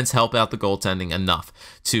defense help out the goaltending enough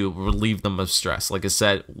to relieve them of stress? Like I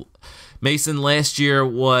said, Mason last year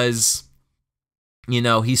was,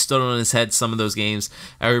 he stood on his head some of those games.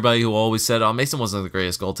 Everybody who always said, oh, Mason wasn't the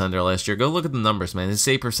greatest goaltender last year. Go look at the numbers, man. His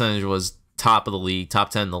save percentage was top of the league, top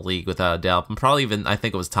 10 in the league without a doubt. And probably even, I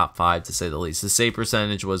think it was top 5 to say the least. His save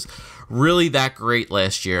percentage was really that great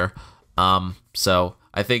last year. So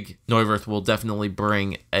I think Neuwirth will definitely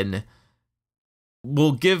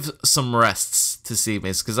will give some rests to Steve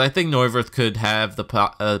Mason, because I think Neuwirth could have the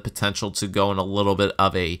potential to go on a little bit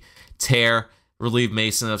of a tear, relieve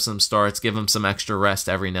Mason of some starts, give him some extra rest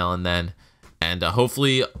every now and then, and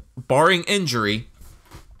hopefully, barring injury,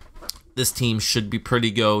 this team should be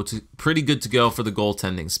pretty good to go for the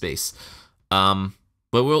goaltending space.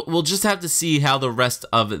 But we'll just have to see how the rest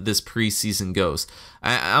of this preseason goes.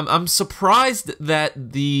 I'm surprised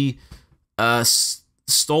that the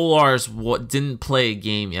Stolars didn't play a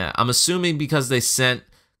game yet. I'm assuming because they sent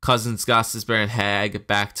Cousins, Gostisbehere, and Hag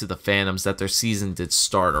back to the Phantoms that their season did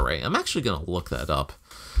start already. I'm actually going to look that up.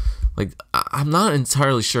 Like, I'm not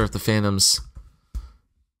entirely sure if the Phantoms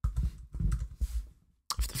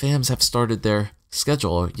have started their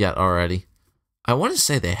schedule yet already. I want to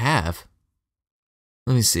say they have.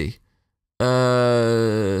 Let me see.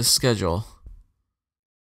 Schedule.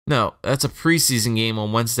 No, that's a preseason game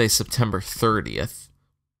on Wednesday, September 30th.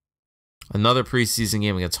 Another preseason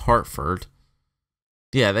game against Hartford.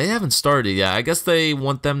 Yeah, they haven't started yet. I guess they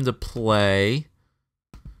want them to play.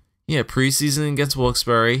 Yeah, preseason against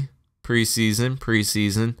Wilkes-Barre.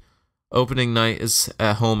 Preseason. Opening night is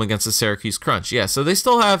at home against the Syracuse Crunch. Yeah, so they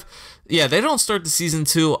still have... Yeah, they don't start the season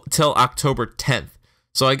till October 10th.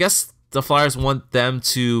 So I guess the Flyers want them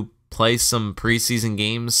to play some preseason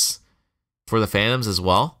games for the Phantoms as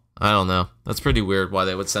well. I don't know. That's pretty weird why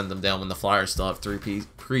they would send them down when the Flyers still have 3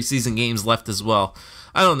 preseason games left as well.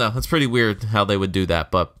 I don't know. That's pretty weird how they would do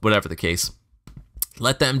that, but whatever the case.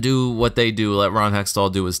 Let them do what they do. Let Ron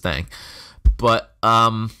Hextall do his thing. But,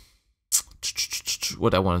 what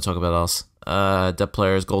I want to talk about else? Depth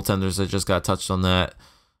players, goaltenders, I just got touched on that.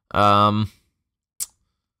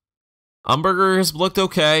 Umberger has looked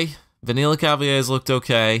okay. Vanilla Cavalier has looked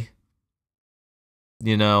okay.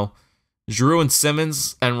 Drew and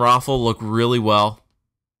Simmons and Raffle look really well.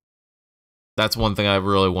 That's one thing I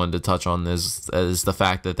really wanted to touch on is the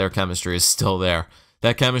fact that their chemistry is still there.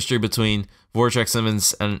 that chemistry between Voracek,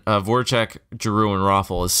 Simmons, and Voracek, Giroux, and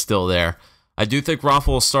Raffl is still there. I do think Raffl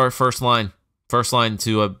will start first line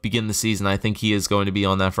to begin the season. I think he is going to be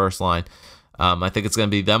on that first line. I think it's going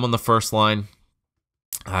to be them on the first line.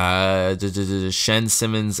 Shen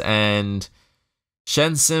Simmons and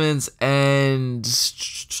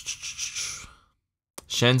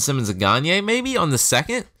Gagne maybe on the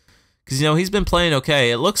second, because he's been playing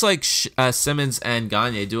okay. It looks like Simmons and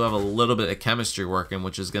Gagne do have a little bit of chemistry working,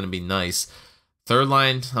 which is going to be nice. Third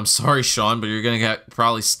line, I'm sorry, Sean, but you're going to get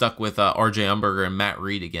probably stuck with RJ Umberger and Matt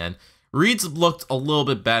Reed again. Reed's looked a little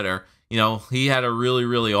bit better. He had a really,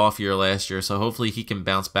 really off year last year, so hopefully he can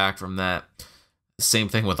bounce back from that. Same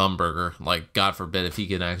thing with Umberger. Like, God forbid if he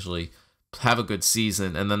can actually have a good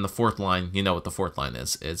season. And then the fourth line, you know what the fourth line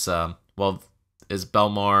is. It's, is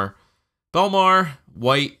Belmar,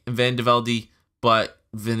 White, and Van de Velde, but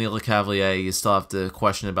Vinny Lecavalier, you still have to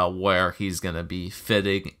question about where he's going to be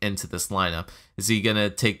fitting into this lineup. Is he going to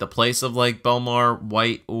take the place of, like, Belmar,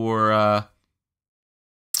 White, or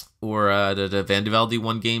the Van de Velde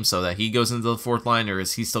one game so that he goes into the fourth line, or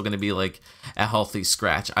is he still going to be, like, a healthy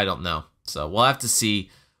scratch? I don't know. So we'll have to see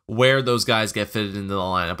where those guys get fitted into the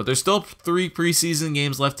lineup. But there's still 3 preseason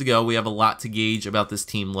games left to go. We have a lot to gauge about this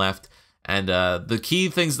team left. And the key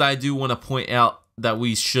things that I do want to point out that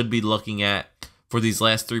we should be looking at for these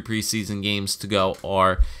last 3 preseason games to go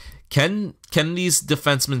are, can these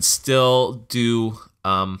defensemen still do,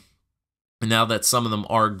 now that some of them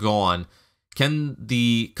are gone,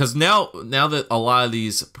 because now that a lot of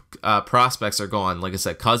these prospects are gone, like I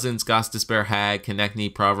said, Cousins, Gostisbehere, Hag,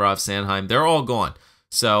 Konechny, Provorov, Sanheim, they're all gone.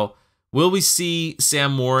 So will we see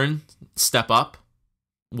Sam Morin step up?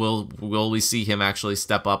 Will we see him actually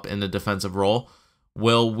step up in the defensive role?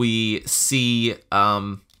 Will we see,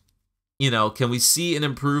 can we see an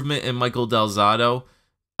improvement in Michael Del Zotto?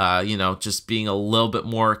 Just being a little bit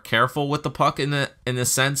more careful with the puck in a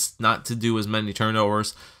sense, not to do as many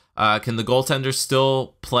turnovers. Can the goaltender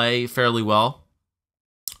still play fairly well?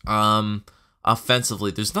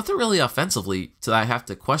 Offensively, there's nothing really offensively that I have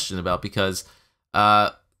to question about, because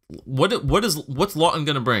what's Lawton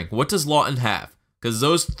gonna bring? What does Lawton have? Because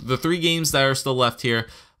the 3 games that are still left here,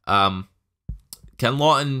 can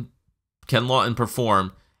Lawton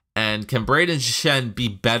perform, and can Braden Shen be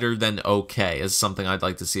better than okay? Is something I'd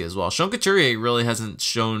like to see as well. Sean Couturier really hasn't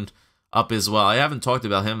shown up as well. I haven't talked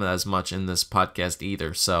about him as much in this podcast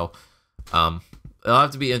either, so it'll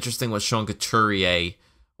have to be interesting what Sean Couturier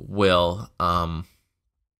will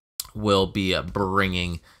be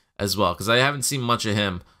bringing as well, because I haven't seen much of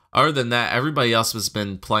him. Other than that, everybody else has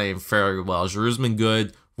been playing fairly well. Giroux's been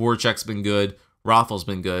good, Voracek's been good, Raffl's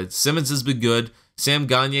been good, Simmons has been good, Sam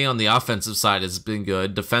Gagne on the offensive side has been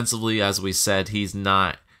good. Defensively, as we said, he's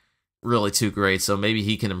not really too great, so maybe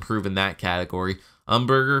he can improve in that category.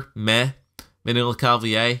 Umberger, meh. Vinny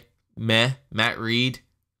Lecavalier, meh. Matt Reed,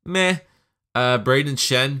 meh. Braden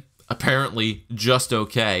Shen, apparently just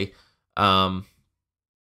okay. And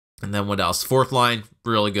then what else? Fourth line,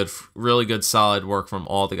 really good, solid work from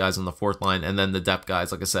all the guys on the fourth line. And then the depth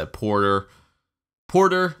guys, like I said, Porter,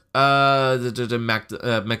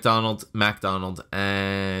 McDonald,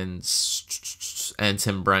 and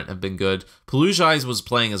Tim Brent have been good. Pelujai was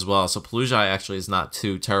playing as well, so Pelujai actually is not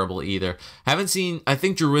too terrible either. I think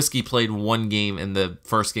Drewiski played 1 game in the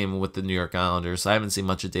first game with the New York Islanders. I haven't seen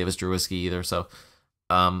much of Davis Drewiski either, so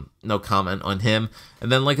no comment on him.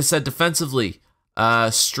 And then, like I said, defensively,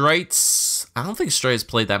 Streitz, I don't think Streitz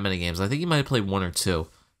played that many games. I think he might have played 1 or 2.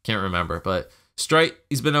 Can't remember, but Streit,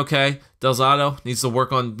 he's been okay. Del Zotto needs to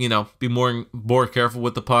work on, be more careful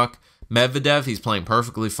with the puck. Medvedev, he's playing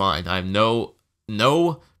perfectly fine. I have no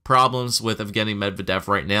problems with Evgeny Medvedev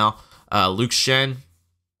right now. Luke Shen,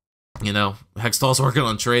 Hextall's working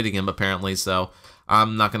on trading him apparently, so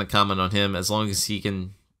I'm not going to comment on him. As long as he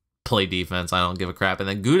can play defense, I don't give a crap. And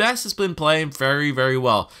then Gudas has been playing very, very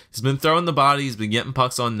well. He's been throwing the body. He's been getting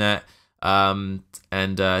pucks on net.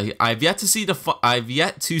 I've yet to see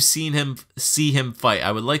him fight.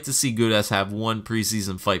 I would like to see Gudas have 1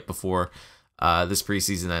 preseason fight before this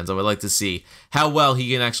preseason ends. I would like to see how well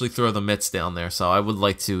he can actually throw the mitts down there. So I would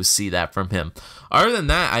like to see that from him. Other than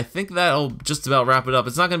that, I think that'll just about wrap it up.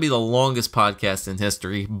 It's not going to be the longest podcast in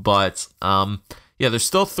history, but yeah, there's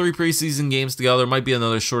still 3 preseason games to go. There might be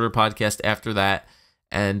another shorter podcast after that.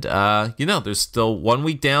 And, there's still 1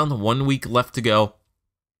 week down, 1 week left to go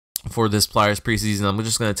for this Flyers preseason. I'm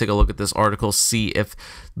just going to take a look at this article, see if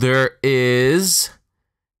there is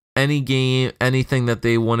anything that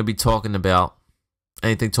they want to be talking about.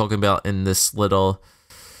 Anything talking about in this little...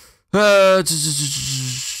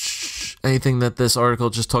 anything that this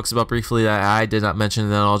article just talks about briefly that I did not mention,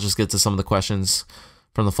 and then I'll just get to some of the questions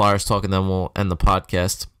from the Flyers talk, and then we'll end the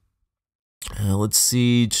podcast. Let's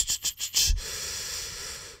see.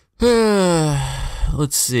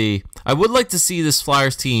 Let's see. I would like to see this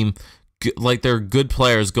Flyers team, like their good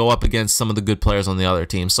players, go up against some of the good players on the other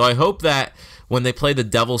team. So I hope that when they play the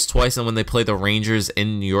Devils twice and when they play the Rangers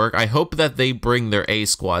in New York, I hope that they bring their A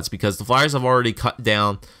squads, because the Flyers have already cut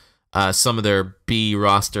down some of their B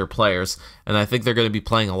roster players, and I think they're going to be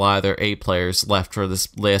playing a lot of their A players left for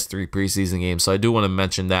this last 3 preseason games. So I do want to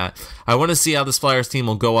mention that. I want to see how this Flyers team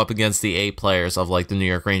will go up against the A players of like the New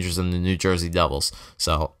York Rangers and the New Jersey Devils.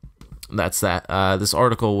 So that's that. This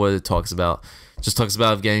article, what it talks about, just talks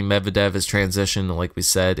about getting Medvedev his transition. Like we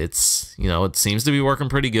said, it's, you know, it seems to be working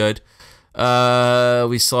pretty good.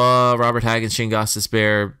 We saw Robert Hagg and Shane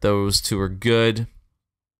Gostisbehere. Those two are good.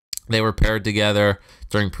 They were paired together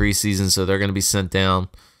during preseason, so they're going to be sent down.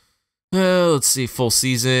 Let's see, full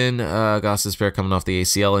season. Gostisbehere coming off the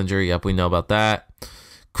ACL injury. Yep, we know about that.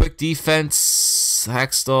 Quick defense.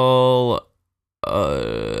 Hackstall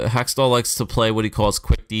likes to play what he calls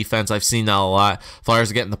quick defense. I've seen that a lot.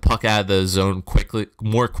 Flyers are getting the puck out of the zone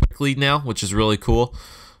more quickly now, which is really cool.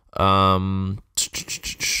 Game's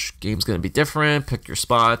going to be different. Pick your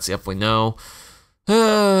spots. Yep, we know.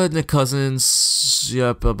 Nick Cousins.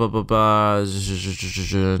 Yep. Nothing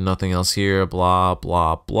else here. Blah,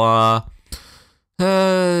 blah, blah.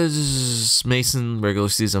 Mason, regular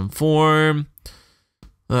season form.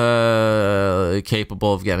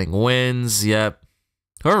 Capable of getting wins. Yep.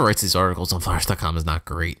 Whoever writes these articles on Flyers.com is not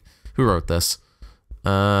great. Who wrote this?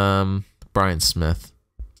 Brian Smith.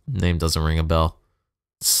 Name doesn't ring a bell.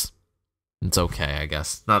 It's okay, I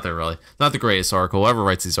guess. Not the greatest article. Whoever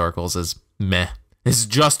writes these articles is meh. It's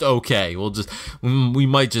just okay. We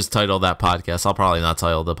might just title that podcast. I'll probably not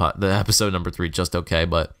title the episode number 3 just okay,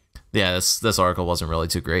 but yeah, this article wasn't really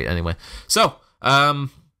too great anyway. So,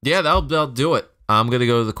 yeah, that'll do it. I'm gonna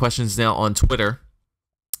go to the questions now on Twitter,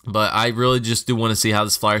 but I really just do want to see how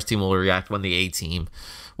this Flyers team will react when the A team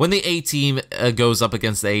goes up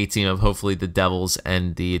against the A team of hopefully the Devils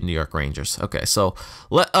and the New York Rangers. Okay, so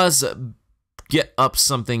let us get up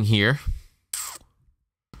something here.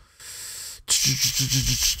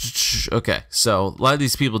 Okay, so a lot of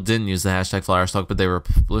these people didn't use the hashtag Flyers Talk, but they were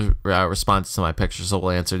responded to my picture, so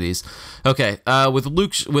we'll answer these. Okay, with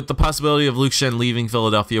the possibility of Luke Schenn leaving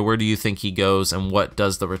Philadelphia, where do you think he goes, and what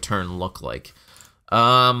does the return look like?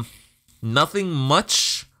 Nothing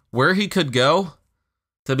much. Where he could go,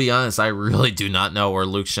 to be honest, I really do not know where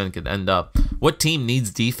Luke Schenn could end up. What team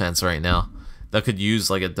needs defense right now that could use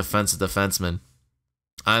like a defensive defenseman?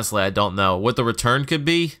 Honestly, I don't know. What the return could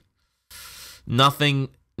be? Nothing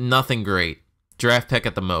great. Draft pick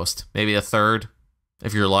at the most. Maybe a third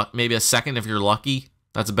if you're maybe a second if you're lucky.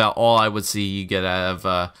 That's about all I would see you get out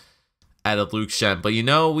of Luke Schenn. But you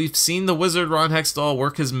know, we've seen the Wizard Ron Hextall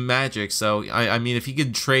work his magic. So I mean, if he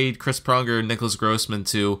could trade Chris Pronger and Nicholas Grossman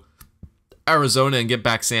to Arizona and get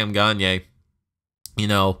back Sam Gagner, you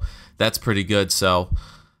know, that's pretty good. So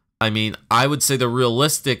I mean, I would say the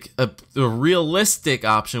realistic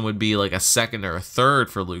option would be like a second or a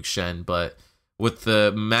third for Luke Schenn, but with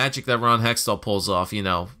the magic that Ron Hextall pulls off, you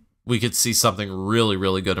know, we could see something really,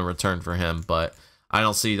 really good in return for him, but I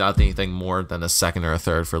don't see anything more than a second or a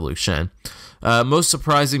third for Luke Schenn. Most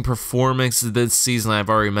surprising performance this season, I've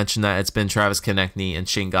already mentioned that, it's been Travis Konechny and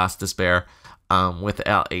Shane Gostisbehere,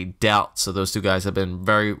 without a doubt. So those two guys have been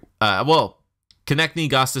very, Konechny,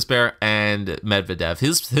 Gostisbehere, and Medvedev.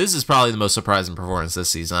 His is probably the most surprising performance this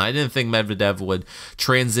season. I didn't think Medvedev would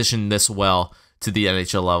transition this well to the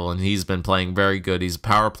NHL level, and he's been playing very good. He's a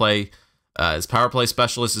power play. His power play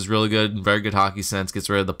specialist is really good, very good hockey sense, gets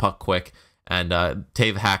rid of the puck quick, and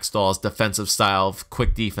Tave Hackstall's defensive style of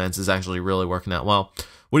quick defense is actually really working out well.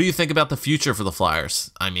 What do you think about the future for the Flyers?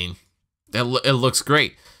 I mean, it looks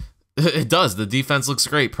great. It does. The defense looks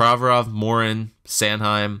great. Provorov, Morin,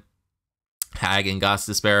 Sanheim, Hagg, and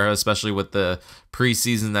Gostisbehere, especially with the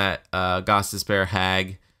preseason that Gostisbehere,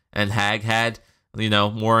 Hagg had. You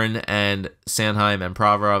know, Morin and Sanheim and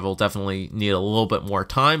Provorov will definitely need a little bit more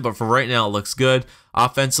time, but for right now, it looks good.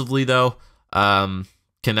 Offensively, though,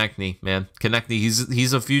 Konechny, man. Konechny,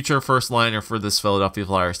 he's a future first liner for this Philadelphia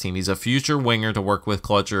Flyers team. He's a future winger to work with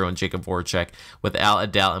Claude Giroux and Jacob Voracek, without a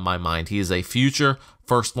doubt in my mind. He is a future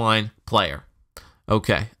first line player.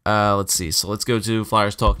 Okay, let's see. So let's go to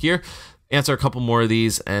Flyers Talk here. Answer a couple more of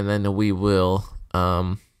these, and then we will,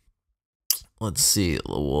 let's see,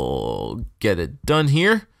 we'll get it done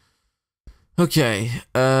here. Okay,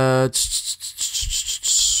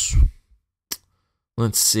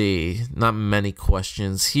 let's see, not many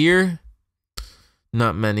questions here.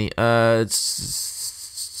 Not many, let's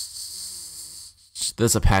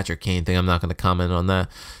That's a Patrick Kane thing. I'm not going to comment on that.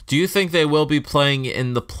 Do you think they will be playing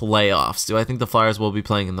in the playoffs? Do I think the Flyers will be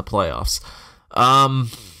playing in the playoffs?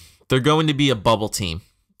 They're going to be a bubble team.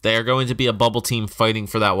 They are going to be a bubble team fighting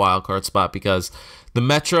for that wild card spot because the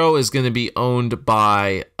Metro is going to be owned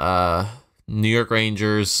by New York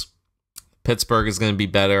Rangers. Pittsburgh is going to be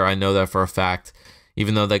better. I know that for a fact.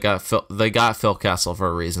 Even though they got Phil Kessel for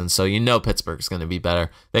a reason, so you know Pittsburgh is going to be better.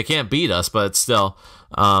 They can't beat us, but still,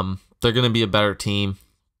 they're going to be a better team.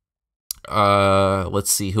 Let's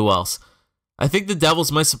see who else. I think the Devils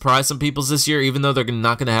might surprise some people this year, even though they're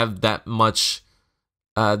not going to have that much.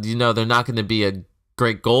 They're not going to be a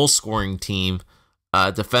great goal scoring team.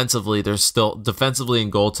 Defensively, they're still and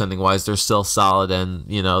goaltending wise, they're still solid, and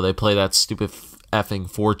they play that stupid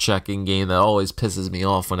effing forechecking game that always pisses me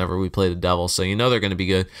off whenever we play the Devils. So they're going to be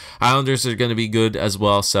good. Islanders are going to be good as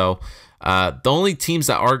well. So the only teams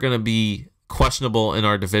that are going to be questionable in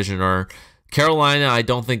our division are Carolina. I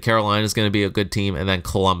don't think Carolina is going to be a good team, and then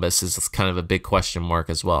Columbus is kind of a big question mark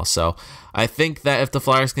as well. So I think that if the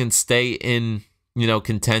Flyers can stay in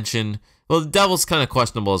contention. Well, the Devils kind of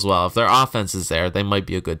questionable as well. If their offense is there, they might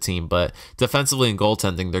be a good team, but defensively and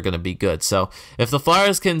goaltending, they're going to be good. So if the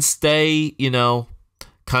Flyers can stay,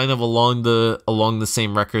 kind of along the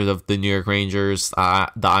same record of the New York Rangers, the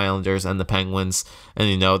Islanders, and the Penguins,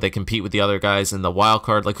 and they compete with the other guys in the wild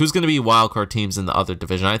card. Like, who's going to be wild card teams in the other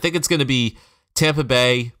division? I think it's going to be Tampa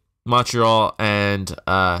Bay, Montreal, and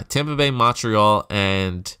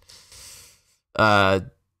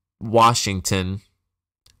Washington.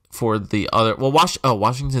 For the other,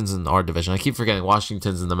 Washington's in our division. I keep forgetting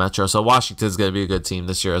Washington's in the Metro, so Washington's going to be a good team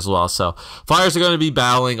this year as well. So Flyers are going to be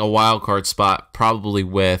battling a wild card spot, probably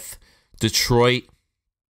with Detroit.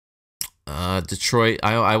 I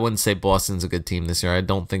wouldn't say Boston's a good team this year. I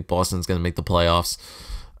don't think Boston's going to make the playoffs.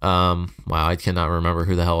 Wow, I cannot remember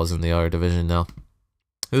who the hell is in the other division now.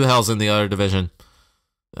 Who the hell's in the other division?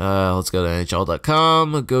 Let's go to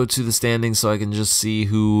NHL.com, go to the standings so I can just see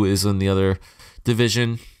who is in the other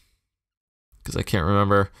division. Because I can't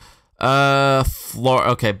remember. Buffalo,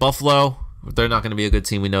 they're not going to be a good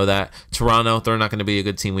team. We know that. Toronto, they're not going to be a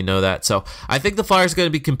good team. We know that. So I think the Flyers are going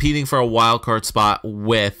to be competing for a wild card spot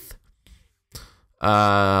with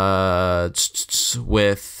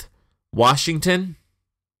Washington.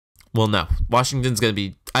 Well, no. Washington's going to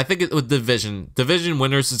be, I think with division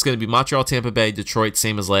winners, it's going to be Montreal, Tampa Bay, Detroit,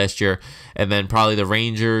 same as last year. And then probably the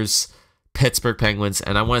Rangers, Pittsburgh Penguins,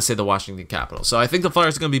 and I want to say the Washington Capitals. So I think the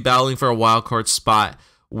Flyers are going to be battling for a wild card spot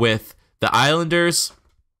with the Islanders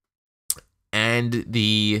and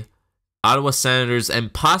the Ottawa Senators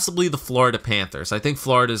and possibly the Florida Panthers. I think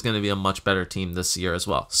Florida is going to be a much better team this year as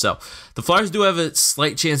well. So the Flyers do have a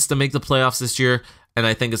slight chance to make the playoffs this year, and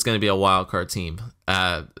I think it's going to be a wild card team.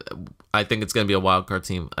 I think it's going to be a wild card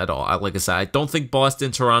team at all. Like I said, I don't think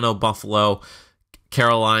Boston, Toronto, Buffalo,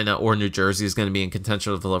 Carolina, or New Jersey is going to be in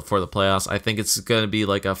contention for the playoffs. I think it's going to be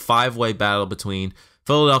like a five-way battle between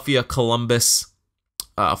Philadelphia, Columbus,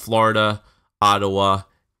 Florida, Ottawa,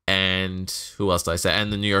 and who else did I say?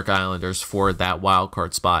 And the New York Islanders for that wild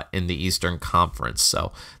card spot in the Eastern Conference.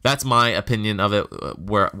 So that's my opinion of it,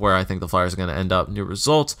 where I think the Flyers are going to end up. New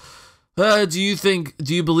result. Do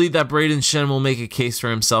you believe that Braden Shen will make a case for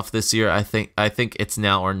himself this year? I think it's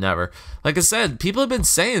now or never. Like I said, people have been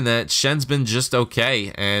saying that Shen's been just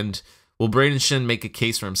okay, and will Braden Shen make a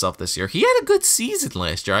case for himself this year? He had a good season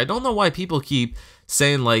last year. I don't know why people keep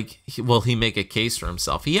saying, like, will he make a case for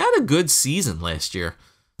himself? He had a good season last year.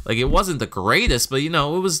 Like, it wasn't the greatest, but, it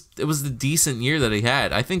was the decent year that he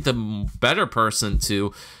had. I think the better person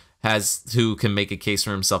who can make a case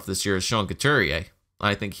for himself this year is Sean Couturier.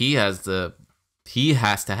 I think he has to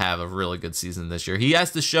have a really good season this year. He has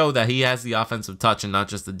to show that he has the offensive touch and not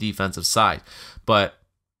just the defensive side. But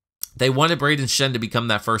they wanted Braden Shen to become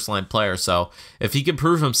that first-line player. So if he can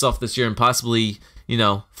prove himself this year and possibly,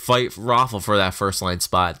 fight raffle for that first-line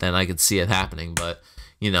spot, then I could see it happening. But,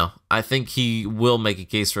 I think he will make a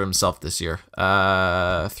case for himself this year.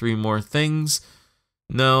 3 more things.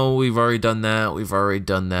 No, we've already done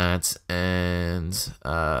that. And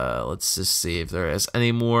let's just see if there is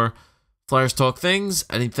any more Flyers talk things.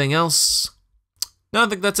 Anything else? No, I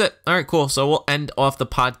think that's it. All right, cool. So we'll end off the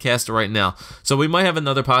podcast right now. So we might have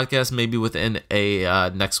another podcast maybe within a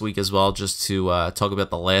next week as well, just to talk about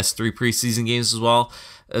the last 3 preseason games as well.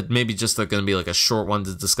 Maybe just going to be like a short one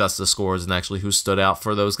to discuss the scores and actually who stood out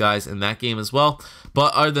for those guys in that game as well.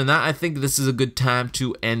 But other than that, I think this is a good time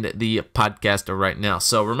to end the podcast right now.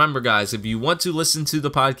 So remember, guys, if you want to listen to the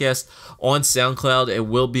podcast on SoundCloud, it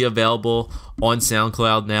will be available on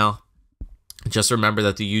SoundCloud now. Just remember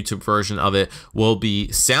that the YouTube version of it will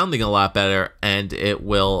be sounding a lot better, and it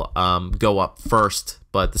will go up first,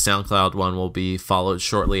 but the SoundCloud one will be followed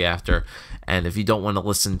shortly after. And if you don't want to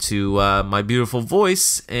listen to my beautiful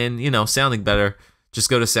voice and, sounding better, just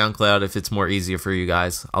go to SoundCloud if it's more easier for you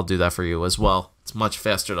guys. I'll do that for you as well. It's much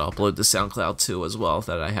faster to upload to SoundCloud too as well,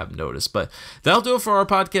 that I have noticed. But that'll do it for our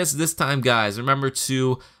podcast this time, guys. Remember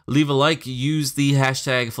to leave a like, use the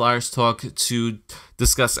hashtag Flyers Talk to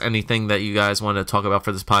discuss anything that you guys want to talk about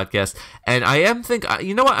for this podcast. And I am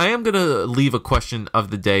going to leave a question of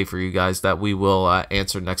the day for you guys that we will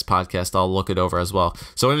answer next podcast. I'll look it over as well.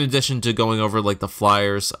 So in addition to going over like the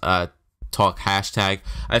Flyers Talk hashtag,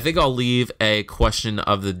 I think I'll leave a question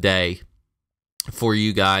of the day for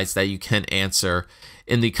you guys that you can answer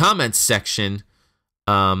in the comments section,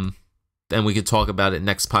 and we could talk about it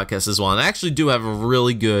next podcast as well. And I actually do have a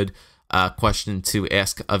really good question to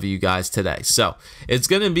ask of you guys today. So it's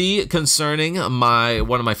going to be concerning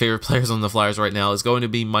one of my favorite players on the Flyers right now is going to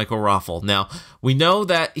be Michael Raffl. Now, we know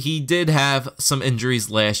that he did have some injuries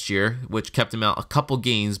last year, which kept him out a couple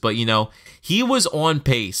games, but he was on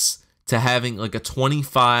pace to having like a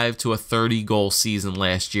 25 to a 30 goal season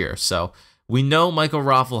last year. So we know Michael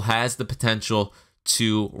Raffl has the potential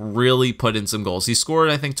to really put in some goals. He scored,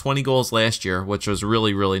 I think, 20 goals last year, which was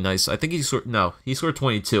really, really nice. I think he scored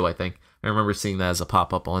 22, I think. I remember seeing that as a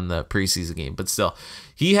pop-up on the preseason game. But still,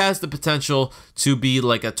 he has the potential to be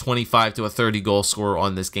like a 25 to a 30 goal scorer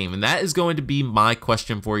on this game. And that is going to be my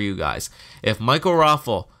question for you guys. If Michael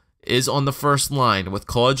Raffl is on the first line with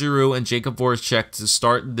Claude Giroux and Jakub Voracek to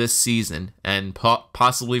start this season and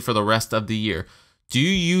possibly for the rest of the year, do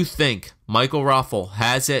you think Michael Raffl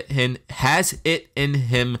has it in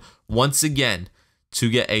him once again to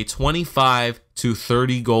get a 25 to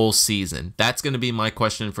 30 goal season? That's going to be my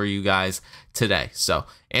question for you guys today. So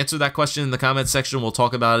answer that question in the comments section. We'll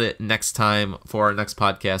talk about it next time for our next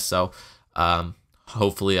podcast. So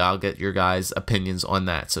hopefully I'll get your guys' opinions on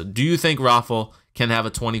that. So do you think Raffl can have a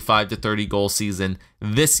 25 to 30 goal season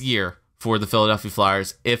this year for the Philadelphia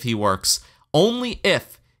Flyers if he works? Only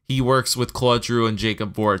if he works with Claude Giroux and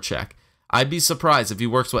Jakub Voracek. I'd be surprised if he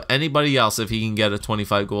works with anybody else if he can get a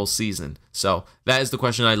 25 goal season. So that is the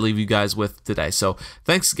question I leave you guys with today. So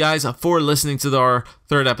thanks guys for listening to our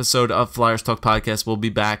third episode of Flyers Talk Podcast. We'll be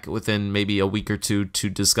back within maybe a week or two to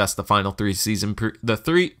discuss the final three preseason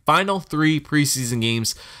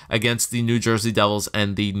games against the New Jersey Devils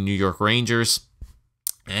and the New York Rangers.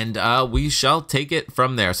 And we shall take it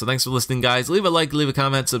from there. So thanks for listening, guys. Leave a like, leave a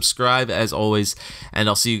comment, subscribe as always. And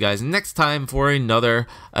I'll see you guys next time for another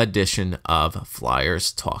edition of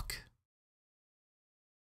Flyers Talk.